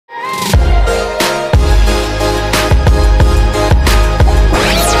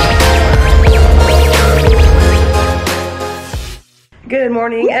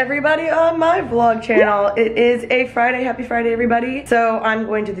morning, everybody on my vlog channel. It is a Friday. Happy Friday, everybody. So I'm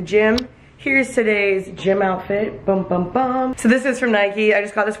going to the gym. Here's today's gym outfit. Bum, bum, bum. So this is from Nike. I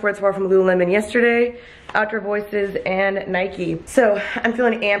just got the sports bar from Lululemon yesterday. Outdoor Voices and Nike. So I'm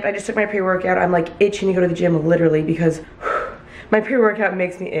feeling amped. I just took my pre-workout. I'm like itching to go to the gym literally because my pre-workout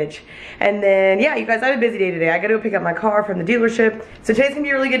makes me itch. And then, yeah, you guys, I have a busy day today. I gotta go pick up my car from the dealership. So today's gonna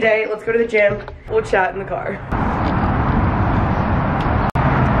be a really good day. Let's go to the gym. We'll chat in the car.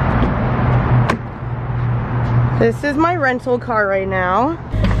 This is my rental car right now.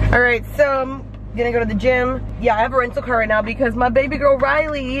 All right, so I'm gonna go to the gym. Yeah, I have a rental car right now because my baby girl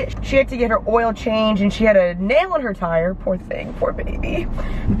Riley, she had to get her oil changed and she had a nail in her tire. Poor thing, poor baby.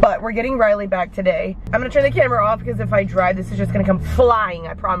 But we're getting Riley back today. I'm gonna turn the camera off because if I drive, this is just gonna come flying,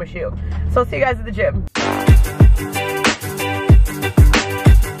 I promise you. So I'll see you guys at the gym.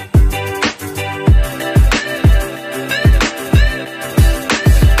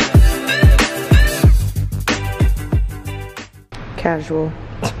 Casual.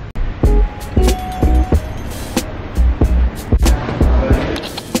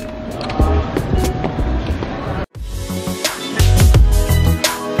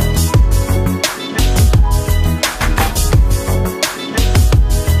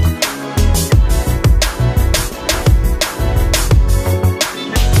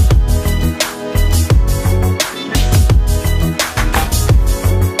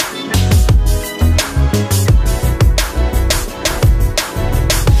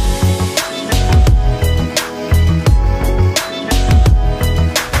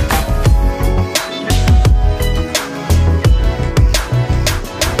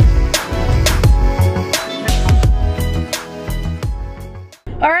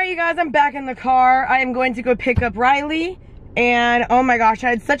 I'm back in the car. I am going to go pick up Riley, and oh my gosh, I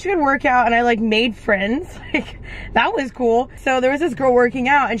had such a good workout and I like made friends. Like, that was cool. So there was this girl working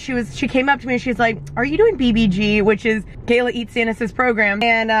out and she came up to me and she's like, are you doing BBG, which is Kayla Eats program?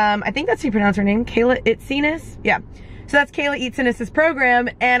 And I think that's how you pronounce her name, Kayla Eats. Yeah. So that's Kayla Eats program.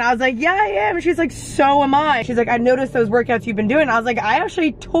 And I was like, yeah, I am. And she's like, so am I. She's like, I noticed those workouts you've been doing. And I was like, I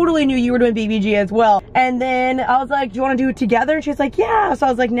actually totally knew you were doing BBG as well. And then I was like, do you want to do it together? And she's like, yeah. So I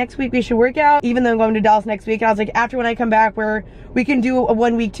was like, next week we should work out, even though I'm going to Dallas next week. And I was like, after when I come back, we can do a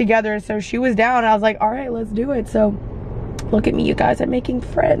 1 week together. So she was down. And I was like, all right, let's do it. So look at me, you guys. I'm making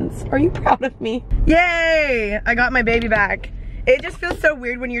friends. Are you proud of me? Yay! I got my baby back. It just feels so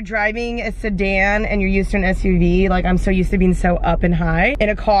weird when you're driving a sedan and you're used to an SUV. Like, I'm so used to being so up and high in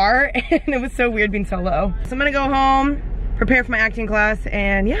a car, and it was so weird being so low. So I'm gonna go home, prepare for my acting class,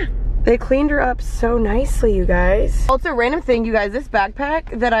 and yeah. They cleaned her up so nicely, you guys. Also, random thing, you guys, this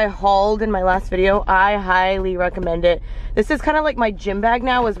backpack that I hauled in my last video, I highly recommend it. This is kind of like my gym bag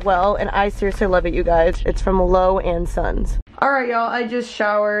now as well, and I seriously love it, you guys. It's from Low and Sons. All right, y'all, I just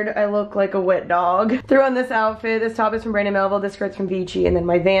showered. I look like a wet dog. Threw on this outfit. This top is from Brandon Melville, this skirt's from Vici, and then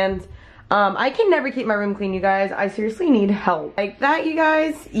my Vans. I can never keep my room clean, you guys. I seriously need help. Like that, you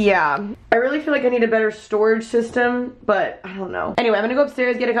guys, yeah. I really feel like I need a better storage system, but I don't know. Anyway, I'm gonna go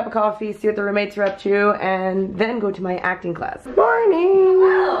upstairs, get a cup of coffee, see what the roommates are up to, and then go to my acting class. Morning!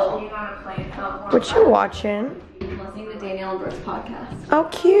 Hello! What you watching? Listening to Danielle and Brooke's podcast. Oh,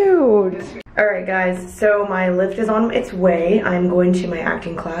 cute! Alright guys, so my Lyft is on its way. I'm going to my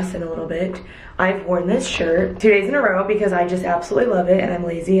acting class in a little bit. I've worn this shirt 2 days in a row because I just absolutely love it and I'm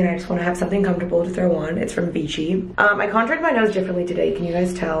lazy and I just want to have something comfortable to throw on. It's from Vici. I contoured my nose differently today, can you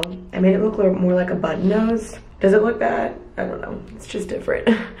guys tell? I made it look more like a button nose. Does it look bad? I don't know, it's just different.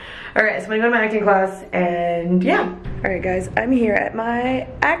 Alright, so I'm gonna go to my acting class and yeah. Alright guys, I'm here at my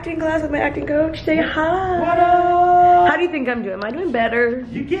acting class with my acting coach. Say hi. What up? How do you think I'm doing? Am I doing better?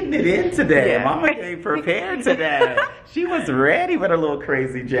 You getting it in today. Yeah. Mama came prepared today. She was ready with a little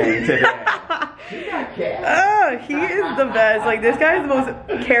crazy Jane today. She got cat. Oh, he is the best. Like, this guy is the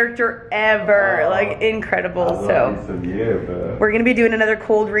most character ever. Like, incredible. So we're gonna be doing another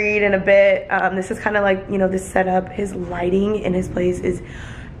cold read in a bit. This is kind of like, you know, this setup. His lighting in his place is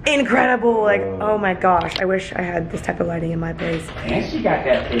incredible. Like, oh my gosh, I wish I had this type of lighting in my place. And she got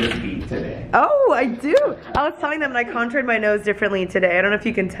that face beat today. Oh, I do. I was telling them that I contoured my nose differently today. I don't know if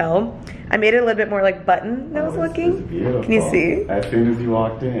you can tell. I made it a little bit more like button nose looking. Can you see? As soon as you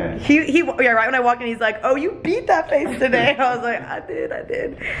walked in. Yeah, right when I walked in, he's like, oh, you beat that face today. I was like, I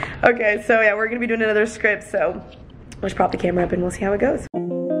did. Okay, so yeah, we're gonna be doing another script, so let's prop the camera up and we'll see how it goes.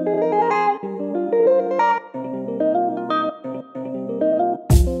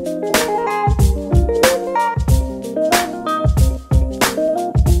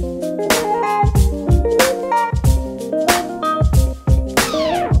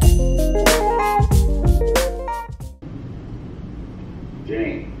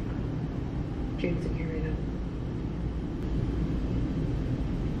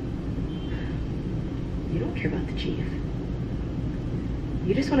 don't care about the chief.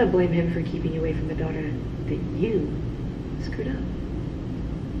 You just want to blame him for keeping you away from the daughter that you screwed up.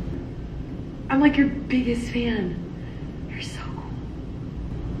 I'm like your biggest fan. You're so cool.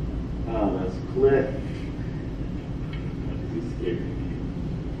 Oh, that's Cliff. He's scared.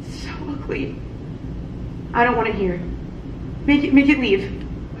 So ugly. I don't want it here. Make it leave.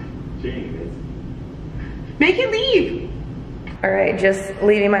 Jeanine, Make it leave. All right, just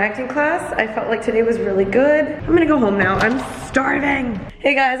leaving my acting class. I felt like today was really good. I'm gonna go home now. I'm starving.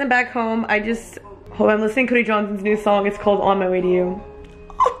 Hey guys, I'm back home. I'm listening to Cody Johnson's new song. It's called On My Way to You.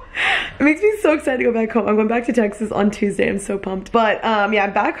 It makes me so excited to go back home. I'm going back to Texas on Tuesday. I'm so pumped. But yeah,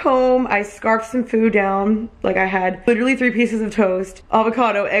 I'm back home. I scarfed some food down. Like I had literally 3 pieces of toast,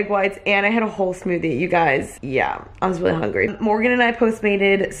 avocado, egg whites, and I had a whole smoothie. You guys, yeah, I was really hungry. Morgan and I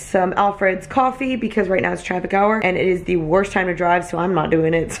Postmated some Alfred's coffee because right now it's traffic hour and it is the worst time to drive, so I'm not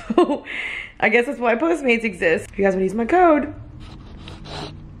doing it. So I guess that's why Postmates exists. If you guys want to use my code,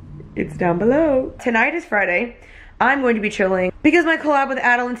 it's down below. Tonight is Friday. I'm going to be chilling because my collab with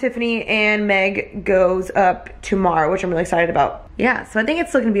Adele and Tiffany and Meg goes up tomorrow, which I'm really excited about. Yeah, so I think it's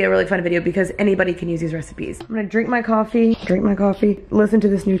still gonna be a really fun video because anybody can use these recipes. I'm gonna drink my coffee, listen to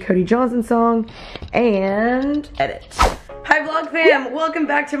this new Cody Johnson song, and edit. Hi vlog fam, welcome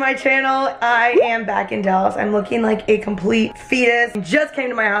back to my channel. I am back in Dallas. I'm looking like a complete fetus. Just came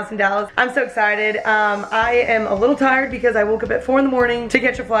to my house in Dallas. I'm so excited. I am a little tired because I woke up at 4 in the morning to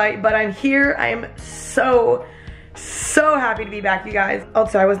catch a flight, but I'm here. I am so happy to be back, you guys.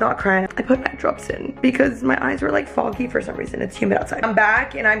 Also, I was not crying. I put eye drops in because my eyes were like foggy for some reason. It's humid outside. I'm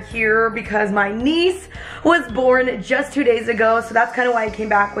back and I'm here because my niece was born just 2 days ago. So that's kind of why I came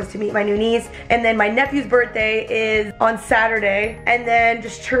back, was to meet my new niece. And then my nephew's birthday is on Saturday. And then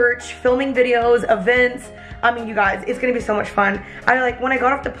just church, filming videos, events. I mean, you guys, it's gonna be so much fun. When I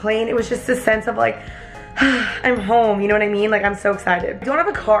got off the plane, it was just this sense of like, I'm home, you know what I mean? Like, I'm so excited. I don't have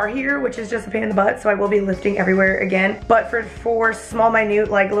a car here, which is just a pain in the butt, so I will be lifting everywhere again. But for small, minute,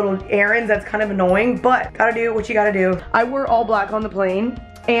 like little errands, that's kind of annoying, but gotta do what you gotta do. I wore all black on the plane,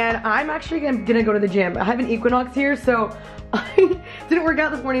 and I'm actually gonna go to the gym. I have an Equinox here, so I didn't work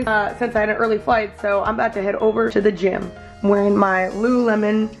out this morning since I had an early flight, so I'm about to head over to the gym. I'm wearing my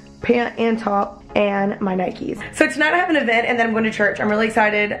Lululemon pant and top and my Nikes. So tonight I have an event and then I'm going to church. I'm really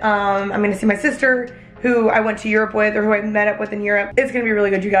excited. I'm going to see my sister, who I went to Europe with, or who I met up with in Europe. It's gonna be really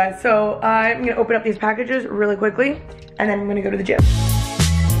good, you guys. So I'm gonna open up these packages really quickly, and then I'm gonna go to the gym.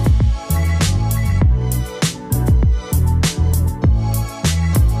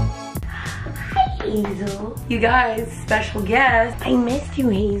 Hi, Hazel. You guys, special guest. I missed you,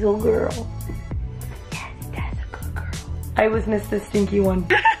 Hazel girl. Yes, that's a good girl. I always miss this stinky one.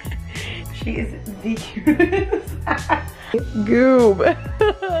 She is the cutest. Goob.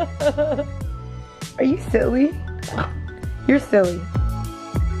 Are you silly? You're silly.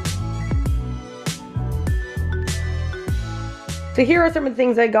 So here are some of the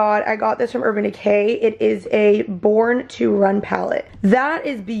things I got. I got this from Urban Decay. It is a Born to Run palette. That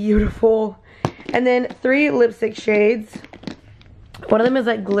is beautiful. And then 3 lipstick shades. One of them is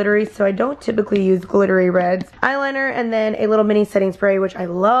like glittery, so I don't typically use glittery reds. Eyeliner, and then a little mini setting spray, which I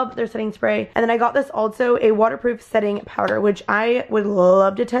love their setting spray. And then I got this also, a waterproof setting powder, which I would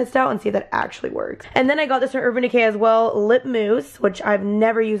love to test out and see if that actually works. And then I got this from Urban Decay as well, lip mousse, which I've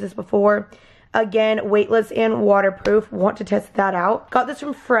never used this before. Again, weightless and waterproof. Want to test that out. Got this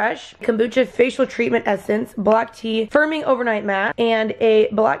from Fresh. Kombucha facial treatment essence, black tea firming overnight mask, and a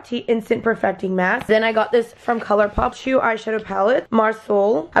black tea instant perfecting mask. Then I got this from ColourPop Shoe eyeshadow palette,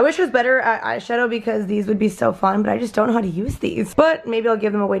 Marsol. I wish it was better at eyeshadow because these would be so fun, but I just don't know how to use these. But maybe I'll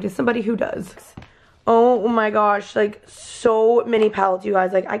give them away to somebody who does. Oh my gosh, like so many palettes, you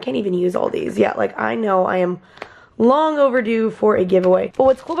guys. Like I can't even use all these. Yeah, like I know I am long overdue for a giveaway. But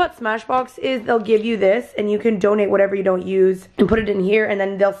what's cool about Smashbox is they'll give you this and you can donate whatever you don't use and put it in here, and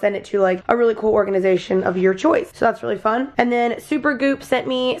then they'll send it to like a really cool organization of your choice. So that's really fun. And then Supergoop sent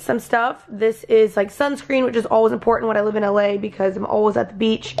me some stuff. This is like sunscreen, which is always important when I live in LA because I'm always at the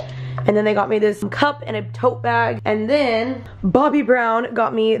beach. And then they got me this cup and a tote bag. And then Bobbi Brown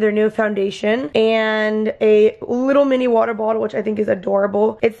got me their new foundation and a little mini water bottle, which I think is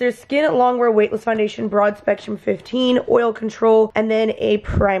adorable. It's their Skin Longwear Weightless Foundation Broad Spectrum 15 Oil Control, and then a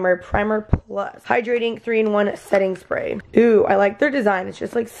Primer Plus Hydrating 3-in-1 Setting Spray. Ooh, I like their design. It's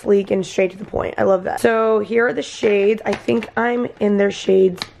just like sleek and straight to the point. I love that. So here are the shades. I think I'm in their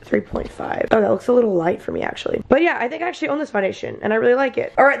shades 3.5. Oh, that looks a little light for me actually. But yeah, I think I actually own this foundation and I really like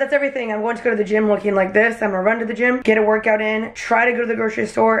it. All right, that's everything everything. I'm going to go to the gym looking like this. I'm gonna run to the gym, get a workout in, try to go to the grocery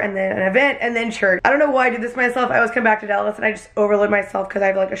store, and then an event, and then church. I don't know why I do this myself. I always come back to Dallas and I just overload myself because I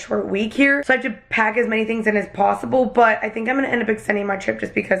have like a short week here. So I have to pack as many things in as possible, but I think I'm gonna end up extending my trip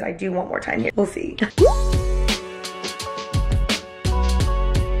just because I do want more time here. We'll see.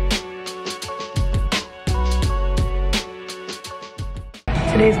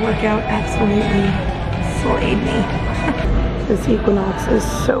 Today's workout absolutely slayed me. This Equinox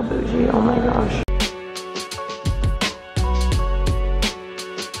is so bougie, oh my gosh.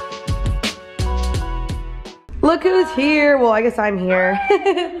 Look who's here. Well, I guess I'm here.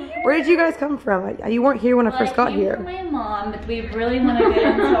 Where did you guys come from? You weren't here when I first got here. My mom, but we really want to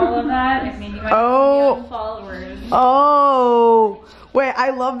get into all of that. I mean, you might have followers. Oh, wait,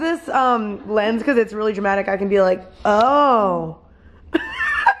 I love this lens because it's really dramatic. I can be like, oh.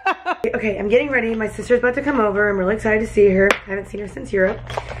 Okay, I'm getting ready. My sister's about to come over. I'm really excited to see her. I haven't seen her since Europe.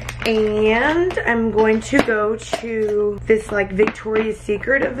 And I'm going to go to this like Victoria's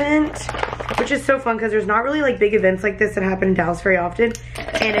Secret event, which is so fun because there's not really like big events like this that happen in Dallas very often.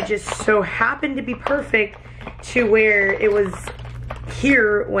 And it just so happened to be perfect to where it was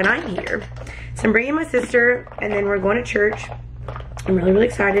here when I'm here. So I'm bringing my sister and then we're going to church. I'm really, really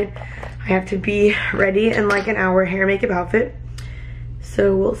excited. I have to be ready in like an hour, hair, makeup, outfit.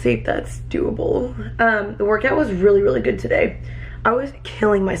 So we'll see if that's doable. The workout was really, really good today. I was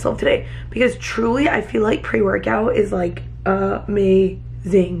killing myself today because truly I feel like pre-workout is like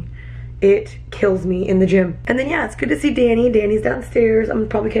amazing. It kills me in the gym. And then yeah, it's good to see Danny. Danny's downstairs. I'm gonna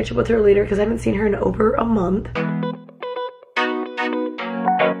probably catch up with her later because I haven't seen her in over a month.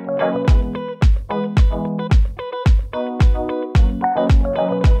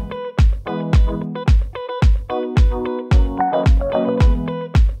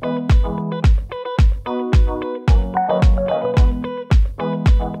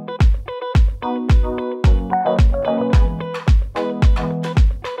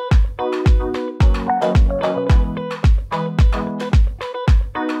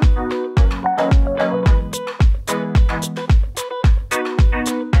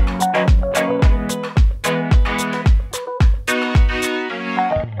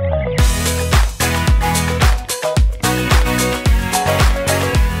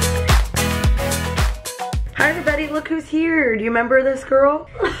 Look who's here. Do you remember this girl?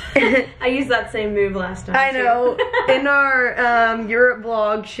 I used that same move last time. I know. In our Europe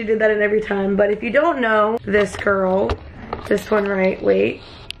vlog, she did that in every time. But if you don't know this girl, this one right, wait,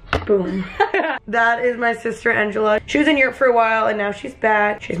 boom. That is my sister Angela. She was in Europe for a while and now she's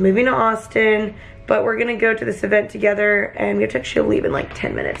back. She's moving to Austin. But we're gonna go to this event together and we have to actually leave in like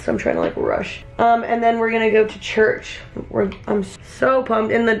 10 minutes. So I'm trying to like rush. And then we're gonna go to church. I'm so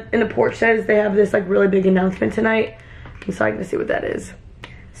pumped. In the porch says they have this like really big announcement tonight. I'm excited to see what that is.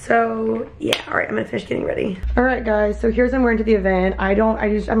 So yeah, all right, I'm gonna finish getting ready. All right guys, so here's when we're into the event.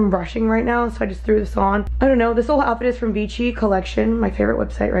 I'm rushing right now, so I just threw this on. I don't know, this whole outfit is from Vici Collection, my favorite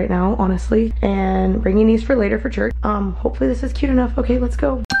website right now, honestly. And bringing these for later for church. Hopefully this is cute enough. Okay, let's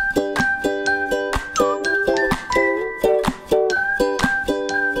go.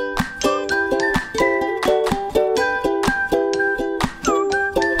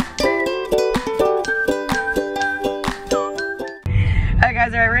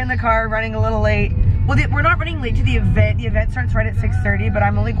 We're in the car running a little late. Well, we're not running late to the event. The event starts right at 6:30, but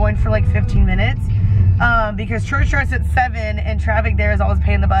I'm only going for like 15 minutes because church starts at 7 and traffic there is always a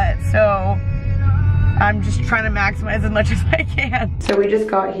pain in the butt. So I'm just trying to maximize as much as I can. So we just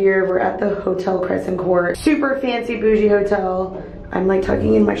got here. We're at the Hotel Crescent Court. Super fancy bougie hotel. I'm like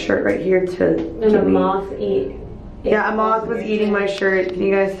tucking in my shirt right here to and a moth eat. Yeah, a moth was eating my shirt. Can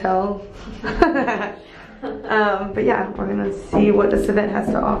you guys tell? But yeah, we're gonna see what this event has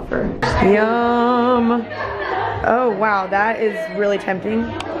to offer. Yum! Oh wow, that is really tempting.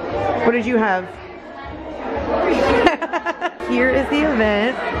 What did you have? Here is the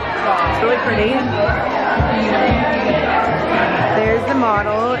event. It's really pretty. There's the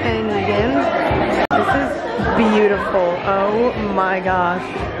model and Megan. This is beautiful. Oh my gosh.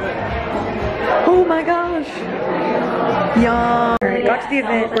 Oh my gosh. Yum. Alright, got to the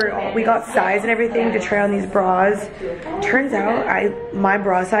event where we got size and everything to try on these bras. Turns out my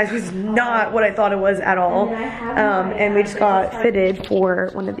bra size was not what I thought it was at all. And we just got fitted for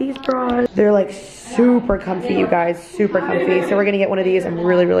one of these bras. They're like super comfy, you guys, super comfy. So we're gonna get one of these. I'm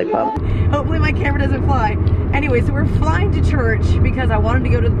really, really pumped. Hopefully my camera doesn't fly. Anyway, so we're flying to church because I wanted to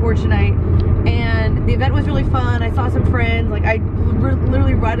go to the porch tonight. And The event was really fun. I saw some friends. Like I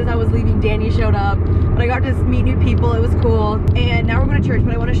literally right as I was leaving, Danny showed up. But I got to meet new people. It was cool. And now we're going to church,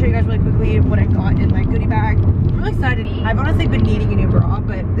 but I want to show you guys really quickly what I got in my goodie bag. I'm really excited. I've honestly been needing a new bra,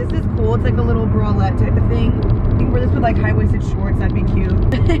 but this is cool. It's like a little bralette type of thing. You can wear this with like high-waisted shorts. That'd be cute.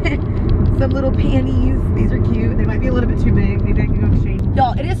 Some little panties. These are cute. They might be a little bit too big. Maybe I can go exchange.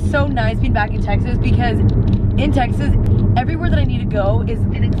 Y'all, it is so nice being back in Texas because in Texas, everywhere that I need to go is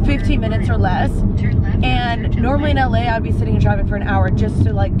 15 minutes or less. And normally in LA, I'd be sitting and driving for an hour just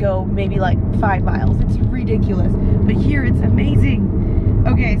to like go maybe like 5 miles. It's ridiculous. But here, it's amazing.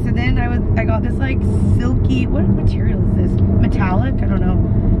 Okay, so then I got this like silky, what material is this? Metallic? I don't know.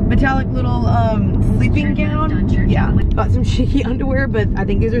 Metallic little sleeping gown. Yeah, got some cheeky underwear, but I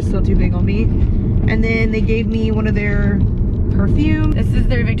think these are still too big on me. And then they gave me one of their perfume. This is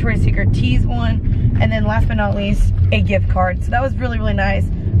their Victoria's Secret Tease one. And then last but not least, a gift card. So that was really, really nice.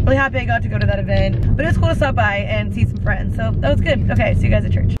 Really happy I got to go to that event. But it was cool to stop by and see some friends. So that was good. Okay, see you guys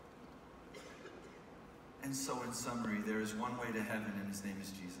at church. And so in summary, there is one way to heaven and his name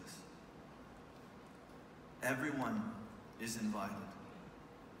is Jesus. Everyone is invited.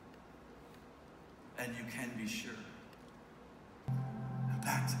 And you can be sure. And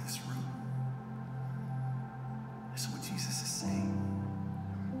back to this room. This is what Jesus is saying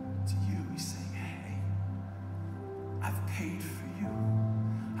to you. He's saying, hey, I've paid for you.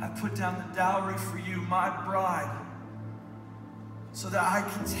 I put down the dowry for you, my bride, so that I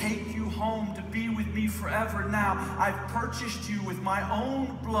can take you home to be with me forever. Now, I've purchased you with my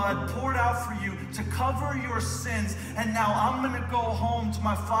own blood poured out for you to cover your sins. And now I'm going to go home to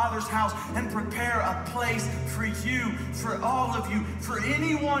my Father's house and prepare a place for you, for all of you, for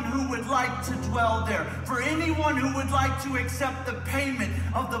anyone who would like to dwell there, for anyone who would like to accept the payment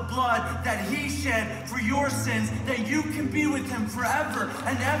of the blood that he shed for your sins, that you can be with him forever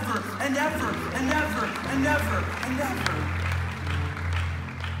and ever and ever and ever and ever and ever.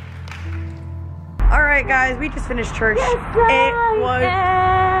 Alright guys, we just finished church. Yes, it was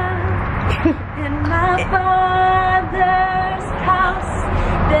in my Father's house.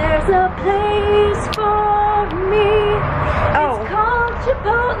 There's a place for me. Oh. It's called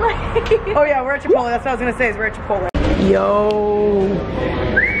Chipotle. Oh yeah, we're at Chipotle. That's what I was gonna say, is we're at Chipotle. Yo,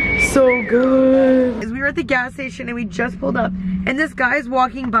 so good. We were at the gas station and we just pulled up and this guy's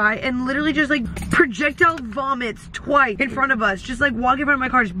walking by and literally just like projectile vomits twice in front of us. Just like walking in front of my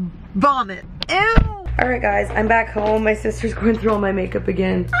car, just vomit. Ew. Alright guys, I'm back home. My sister's going through all my makeup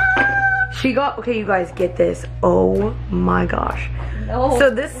again. She got, okay you guys, get this. Oh my gosh. No. So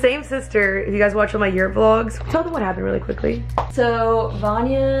this same sister, if you guys watch all my year vlogs, tell them what happened really quickly. So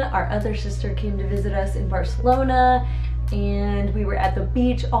Vanya, our other sister, came to visit us in Barcelona and we were at the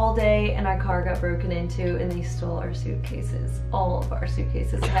beach all day and our car got broken into and they stole our suitcases. All of our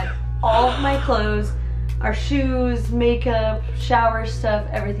suitcases. It had all of my clothes, our shoes, makeup, shower stuff,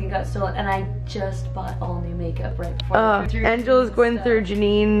 everything got stolen. And I just bought all new makeup right before. Angela's going through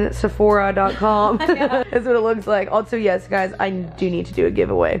JeanineSephora.com. Yeah. That's what it looks like. Also, yes, guys, I do need to do a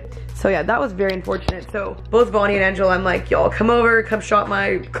giveaway. So yeah, that was very unfortunate. So both Bonnie and Angela, I'm like, y'all come over, come shop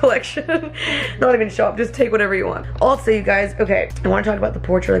my collection. Not even shop, just take whatever you want. Also, you guys, okay, I want to talk about the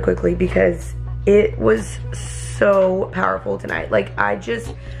porch really quickly because it was so powerful tonight. Like, I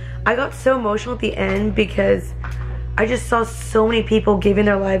got so emotional at the end because I just saw so many people giving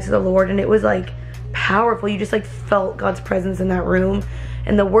their lives to the Lord and it was like powerful. You just like felt God's presence in that room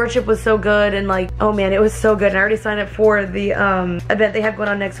and the worship was so good and like, oh man, it was so good. And I already signed up for the event they have going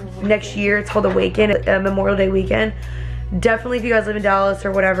on next year. It's called Awaken, Memorial Day weekend. Definitely if you guys live in Dallas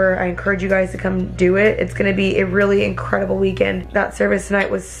or whatever, I encourage you guys to come do it. It's gonna be a really incredible weekend. That service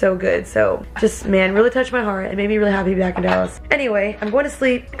tonight was so good. So just, man, really touched my heart and made me really happy to be back in Dallas. Anyway, I'm going to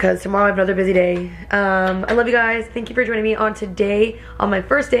sleep because tomorrow I have another busy day. I love you guys. Thank you for joining me on today, on my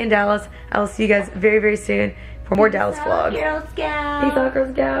first day in Dallas. I will see you guys very, very soon for more Dallas vlogs. Girl Scout. Peace out,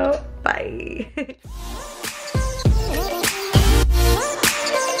 Girl Scout. Bye.